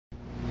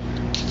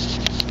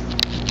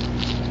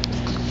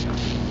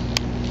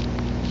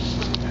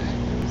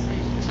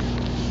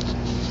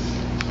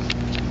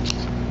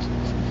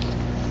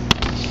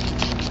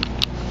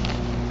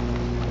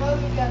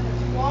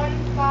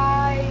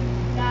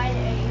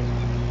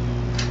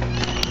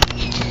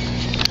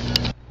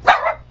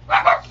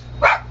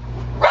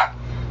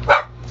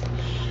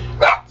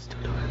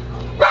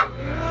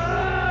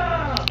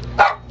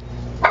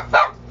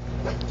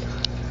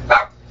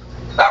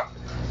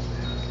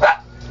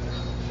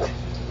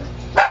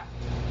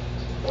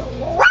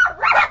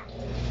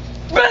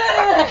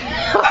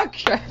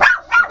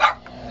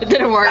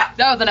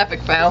That was an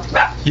epic fail.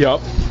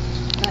 Yup.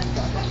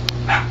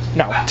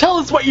 Now, tell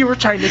us what you were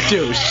trying to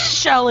do,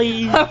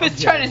 Shelly. I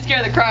was trying to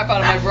scare the crap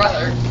out of my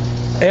brother.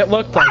 It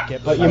looked like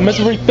it, but you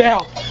miserably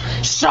failed.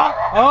 Shut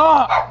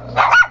up!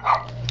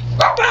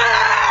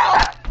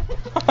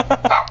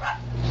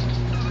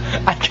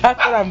 I got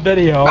that on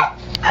video,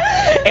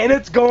 and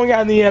it's going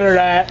on the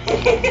internet.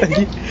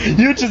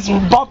 You just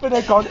bumping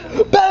it going.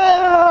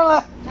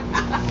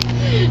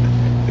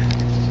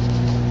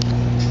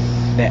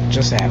 That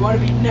just happened. You want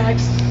to be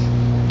next?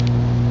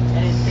 I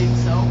didn't think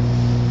so.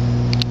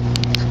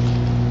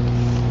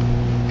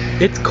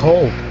 It's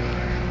cold.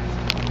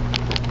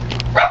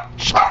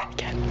 Shut it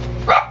again.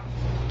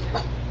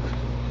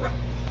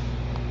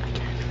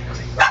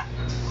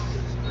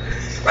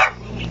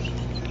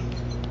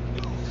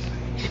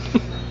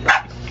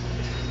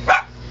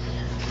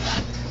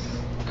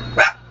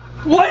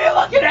 What are you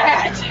looking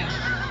at?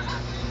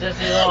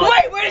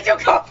 Wait, where did you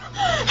go?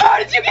 How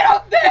did you get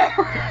up there?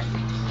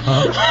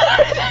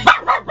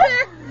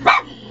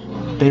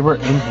 They were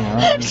in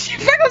here.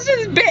 Freckles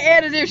just bit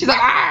Anna's ear. She's like,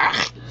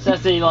 ah.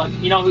 Ceci, look,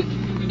 you know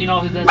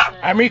who this is?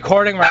 I'm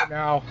recording right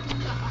now.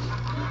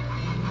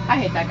 I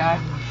hate that guy.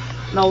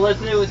 No,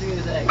 listen to what he's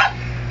gonna say.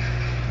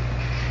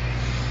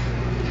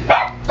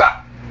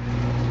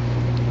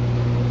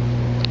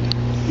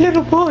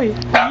 Little boy,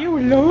 are you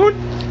alone?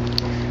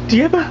 Do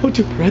you ever hold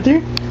your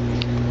brother?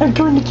 I'm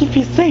going to keep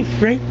you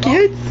safe, right,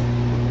 kids?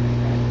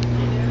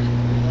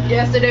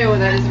 Yes, I do,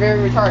 and that is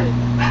very retarded.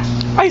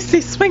 I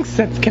see swing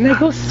sets. Can I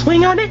go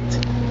swing on it?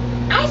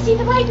 I see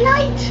the white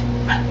light.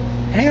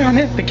 Hang on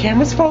it. The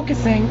camera's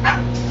focusing.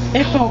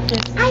 It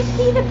focused. I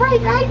see the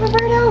bright light,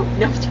 Roberto.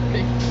 No, I'm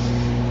joking.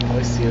 All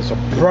I see is a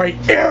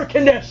bright air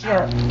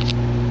conditioner.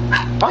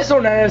 Also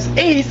known as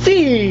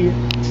AC.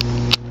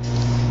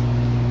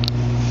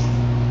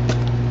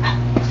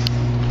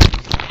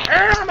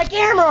 My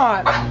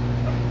camera!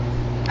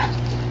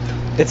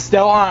 It's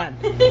still on.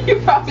 You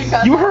probably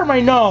got You hurt my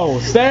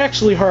nose. That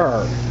actually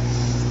hurt.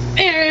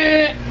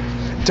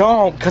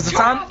 Don't, because it's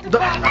on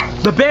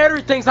the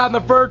battery thing's on the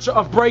verge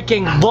of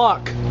breaking.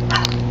 Look.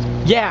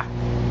 Yeah.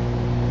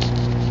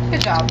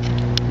 Good job.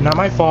 Not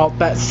my fault.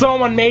 That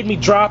someone made me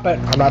drop it.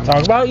 I'm not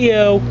talking about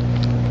you.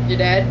 Your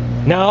dad?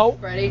 No.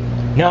 Freddy?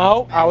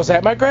 No. I was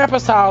at my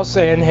grandpa's house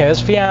and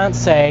his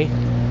fiance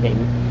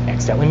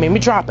accidentally made me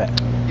drop it.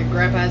 Your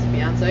grandpa has a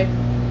fiance?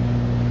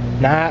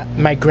 Not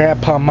my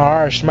grandpa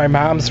Marsh, my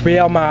mom's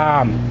real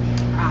mom.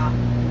 Ah.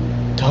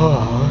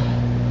 Duh.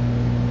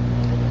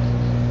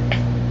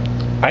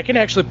 I can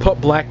actually put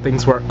black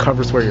things where it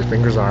covers where your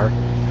fingers are,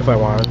 if I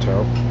wanted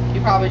to.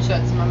 You probably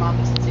should, so my mom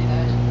doesn't see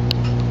that.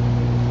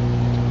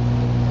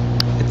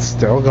 It's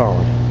still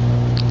going.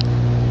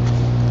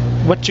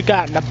 What you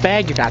got in the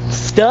bag? You got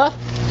stuff?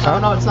 Oh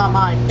no, it's not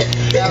mine.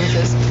 That was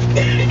his.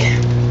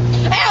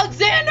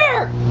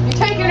 Alexander! You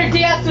taking her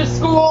DS to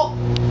school?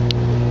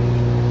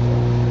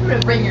 I'm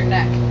gonna bring your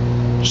neck.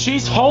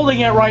 She's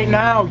holding it right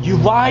now. You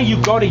lie, you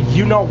go to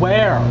you know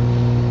where.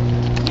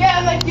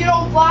 Yeah, like you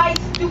don't lie,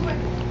 stupid.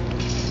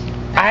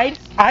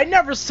 I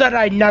never said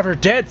I never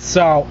did,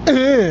 so.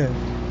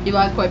 You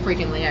lied quite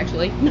frequently,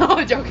 actually. No,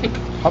 I'm joking.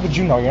 How would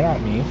you know you're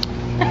not me?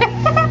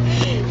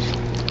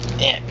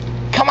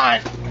 Come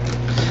on.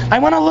 I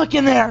want to look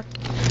in there.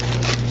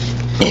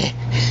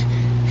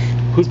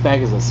 Whose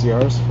bag is this?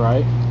 Yours,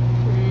 right?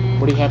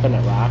 What do you have in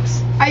it,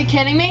 Rocks? Are you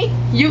kidding me?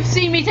 You've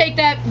seen me take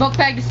that book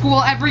bag to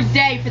school every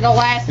day for the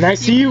last And I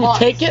see you months.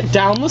 take it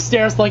down the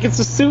stairs like it's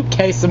a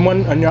suitcase, and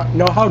when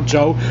know how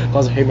Joe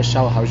goes, hey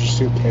Michelle, how's your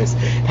suitcase?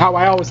 How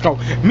I always go,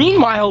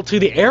 meanwhile to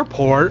the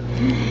airport,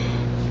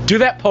 do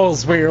that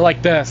pose where you're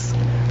like this.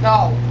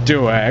 No.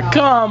 Do it. No.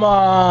 Come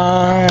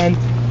on.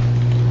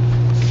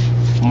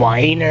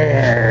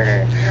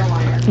 Whiner. You're a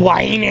liar.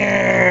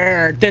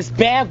 Whiner. This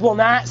bag will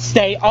not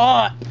stay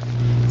up.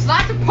 It's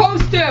not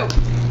supposed to.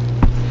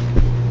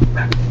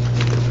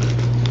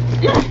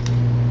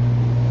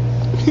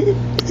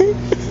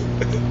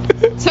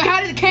 So how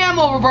did the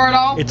camel,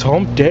 Roberto? It's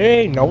hump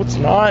day. No, it's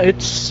not.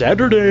 It's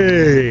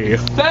Saturday.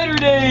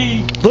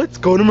 Saturday. Let's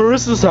go to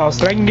Marissa's house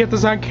and I can get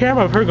this on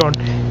camera of her going,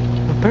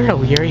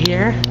 Roberto, you're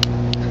here?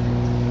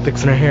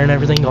 Fixing her hair and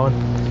everything going,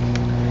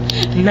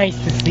 nice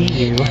to see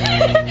you.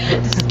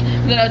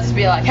 Then I'll just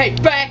be like, hey,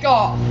 back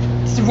off.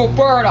 This is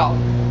Roberto,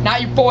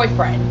 not your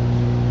boyfriend.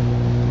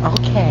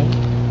 Okay.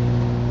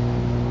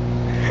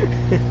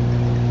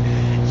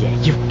 Yeah,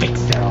 you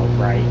fixed it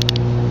alright.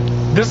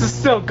 This is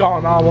still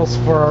going almost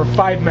for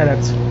 5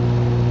 minutes.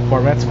 4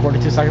 minutes,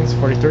 42 seconds,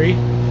 43,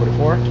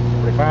 44,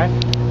 45,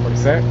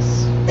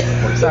 46,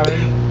 47,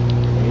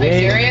 Are you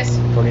serious?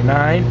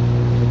 49,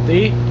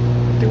 50,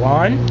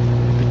 51,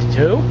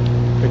 52,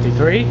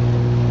 53,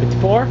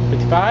 54,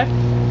 55,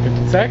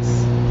 56,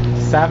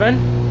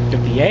 57,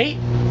 58,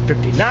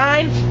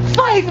 59,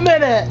 5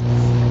 minutes!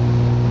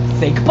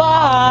 Say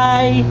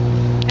goodbye!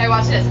 Hey,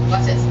 watch this.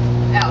 Watch this.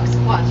 Alex,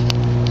 watch.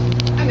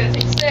 I'm gonna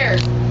take the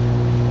stairs.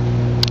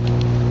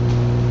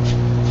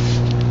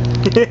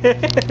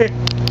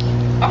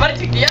 I'm gonna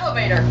take the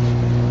elevator.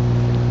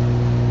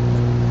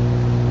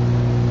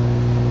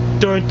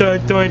 dun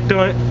dun dun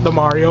dun. The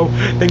Mario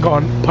thing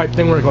going pipe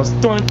thing where it goes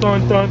dun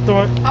dun dun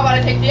dun. How about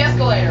I take the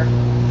escalator?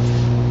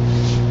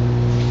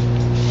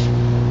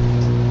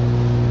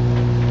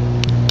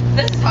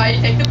 This is how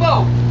you take the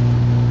boat.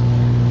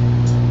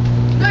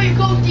 No, you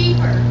go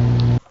deeper.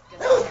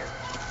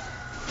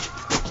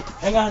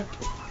 Hang on.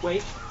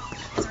 Wait.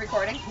 Is it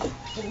recording?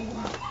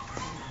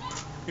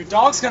 Your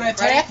dog's gonna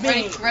attack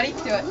Ready? me. Ready? Do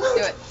it.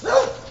 Do it.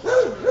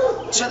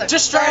 Brother,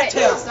 Distract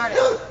him. Start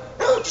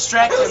it.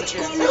 Distract him,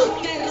 Chip.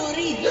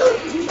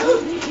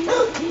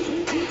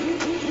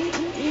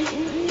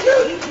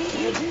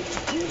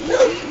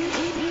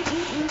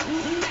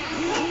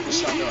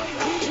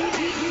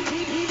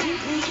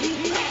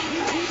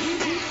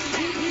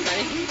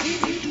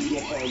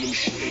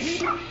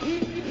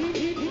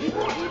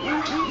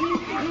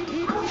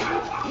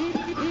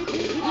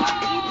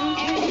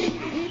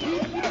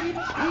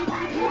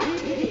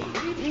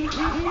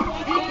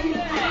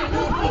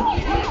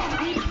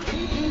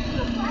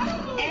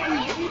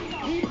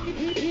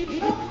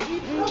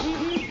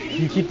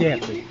 You keep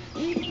dancing.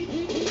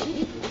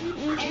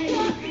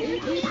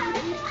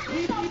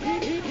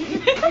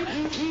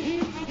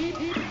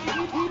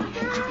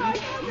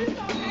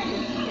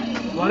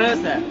 What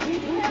is that?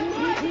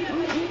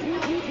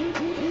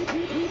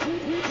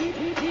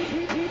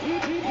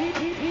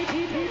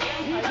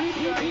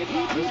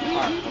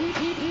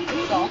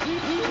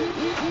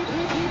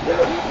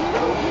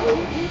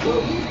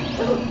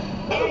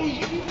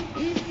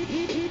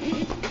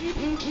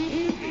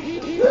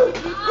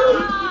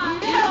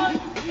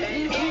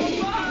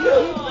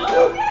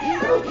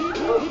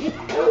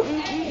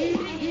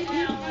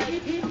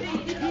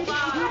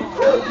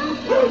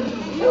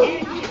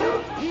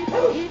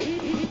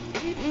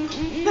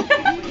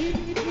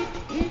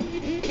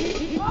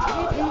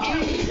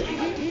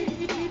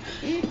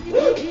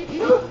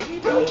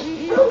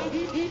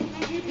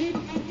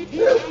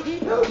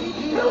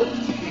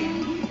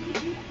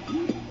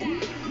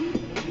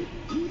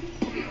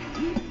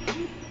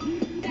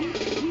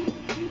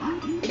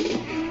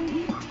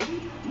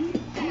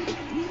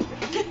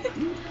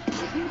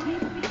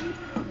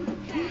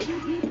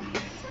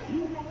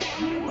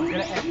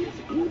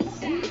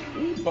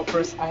 But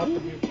first, I have to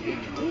mute.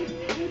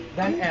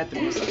 Then add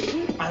the music.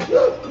 Come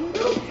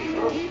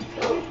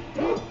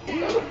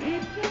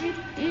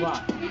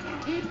on.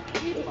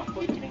 My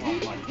foot getting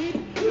off my